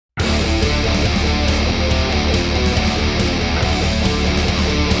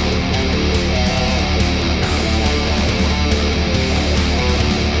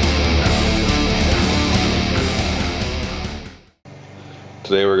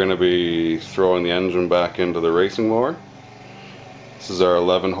going to be throwing the engine back into the racing mower. This is our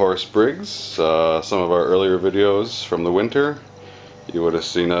 11 horse Briggs. Some of our earlier videos from the winter, you would have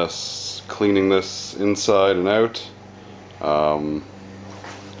seen us cleaning this inside and out.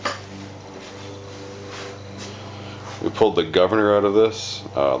 We pulled the governor out of this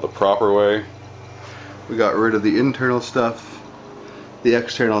the proper way. We got rid of the internal stuff, the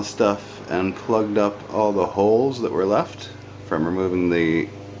external stuff, and plugged up all the holes that were left from removing the,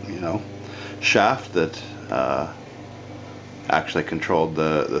 shaft that actually controlled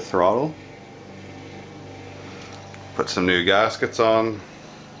the throttle. Put some new gaskets on,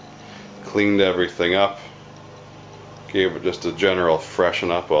 cleaned everything up, gave it just a general freshen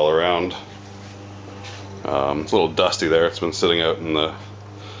up all around. It's a little dusty there. It's been sitting out in the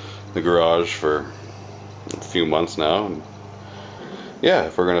garage for a few months now. And yeah,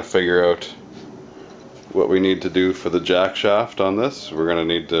 if we're going to figure out what we need to do for the jack shaft on this, we're going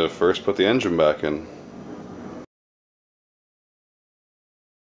to need to first put the engine back in.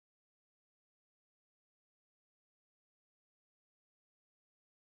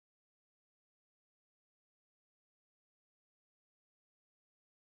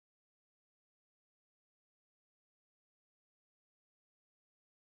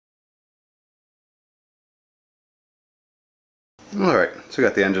 Alright, so we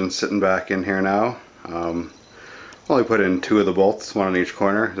got the engine sitting back in here now. Only put in 2 of the bolts, 1 on each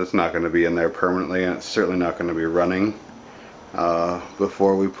corner. It's not going to be in there permanently, and it's certainly not going to be running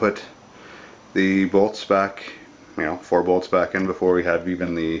before we put the bolts back, 4 bolts back in before we have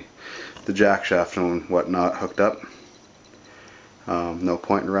even the jack shaft and whatnot hooked up. No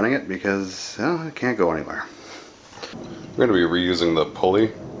point in running it because it can't go anywhere. We're going to be reusing the pulley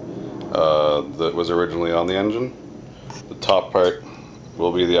that was originally on the engine. The top part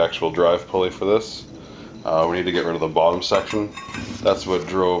will be the actual drive pulley for this. We need to get rid of the bottom section. That's what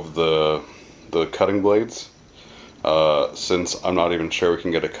drove the cutting blades. Since I'm not even sure we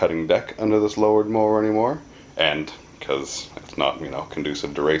can get a cutting deck under this lowered mower anymore, and because it's not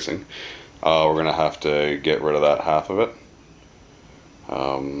conducive to racing, we're gonna have to get rid of that half of it.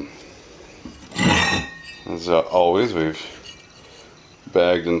 As always, we've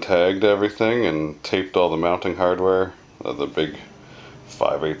bagged and tagged everything and taped all the mounting hardware, the big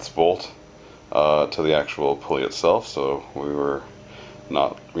 5/8 bolt to the actual pulley itself, so we were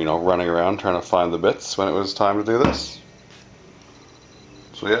not running around trying to find the bits when it was time to do this.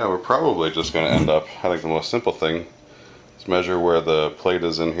 So yeah, we're probably just going to end up, I think the most simple thing is measure where the plate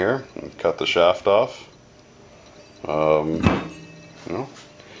is in here and cut the shaft off.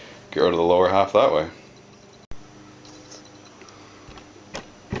 Get rid of the lower half that way.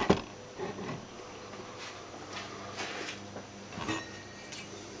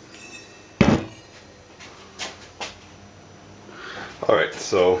 Alright,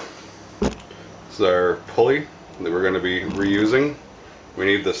 so this is our pulley that we're going to be reusing. We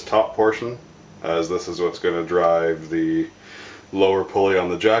need this top portion, as this is what's going to drive the lower pulley on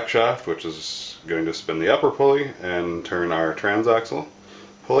the jack shaft, which is going to spin the upper pulley and turn our transaxle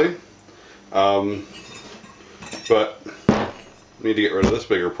pulley. But we need to get rid of this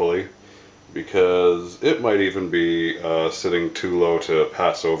bigger pulley because it might even be sitting too low to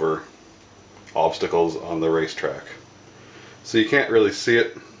pass over obstacles on the racetrack. So you can't really see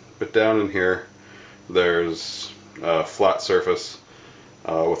it, but down in here there's a flat surface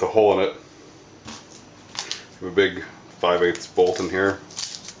with a hole in it. We have a big 5/8 bolt in here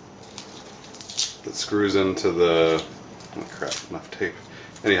that screws into the, oh crap, enough tape.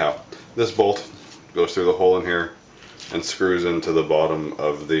 Anyhow, this bolt goes through the hole in here and screws into the bottom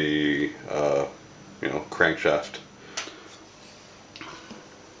of the crankshaft.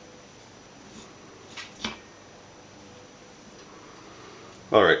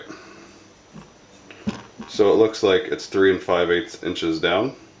 Alright, so it looks like it's 3 5/8 inches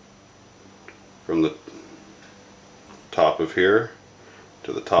down from the top of here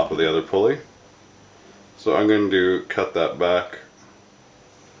to the top of the other pulley. So I'm going to cut that back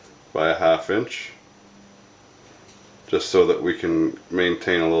by a 1/2 inch just so that we can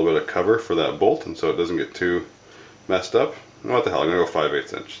maintain a little bit of cover for that bolt and so it doesn't get too messed up. What the hell, I'm going to go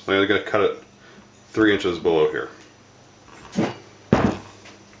 5/8 inch. So I'm going to cut it 3 inches below here.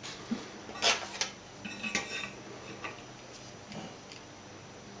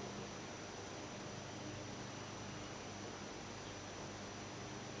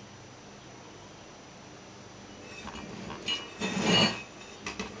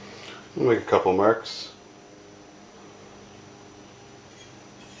 We'll make a couple marks.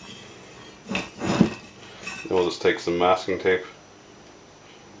 Then we'll just take some masking tape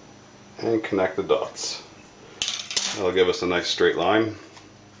and connect the dots. That'll give us a nice straight line.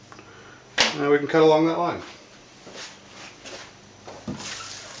 and we can cut along that line.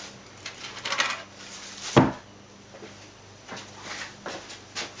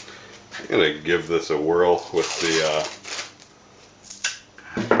 I'm going to give this a whirl with the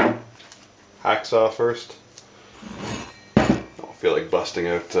hacksaw first. I don't feel like busting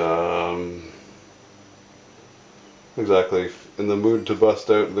out exactly in the mood to bust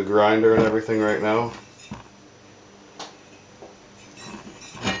out the grinder and everything right now.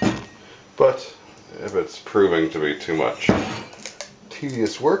 But if it's proving to be too much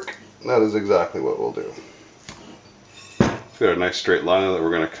tedious work, that is exactly what we'll do. We've got a nice straight line that we're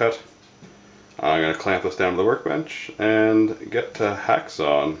going to cut. I'm going to clamp this down to the workbench and get to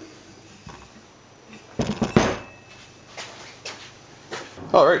hacksawing.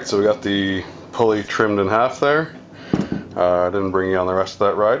 Alright, so we got the pulley trimmed in half there. I didn't bring you on the rest of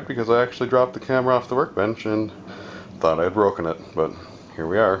that ride because I actually dropped the camera off the workbench and thought I had broken it, but here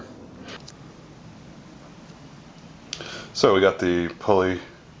we are. So we got the pulley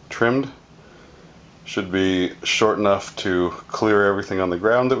trimmed. Should be short enough to clear everything on the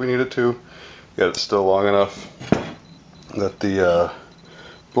ground that we need it to. Yet it's still long enough that the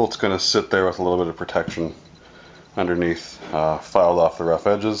bolt's going to sit there with a little bit of protection underneath, filed off the rough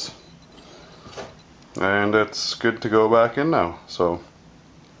edges. And it's good to go back in now. So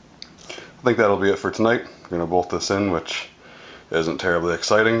I think that'll be it for tonight. I'm going to bolt this in, which isn't terribly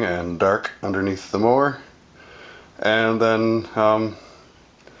exciting and dark underneath the mower. And then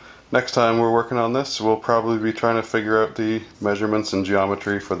next time we're working on this, we'll probably be trying to figure out the measurements and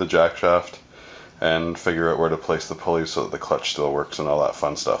geometry for the jack shaft and figure out where to place the pulley so that the clutch still works and all that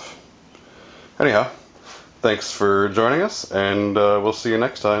fun stuff. Anyhow, thanks for joining us, and we'll see you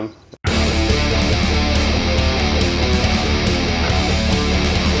next time.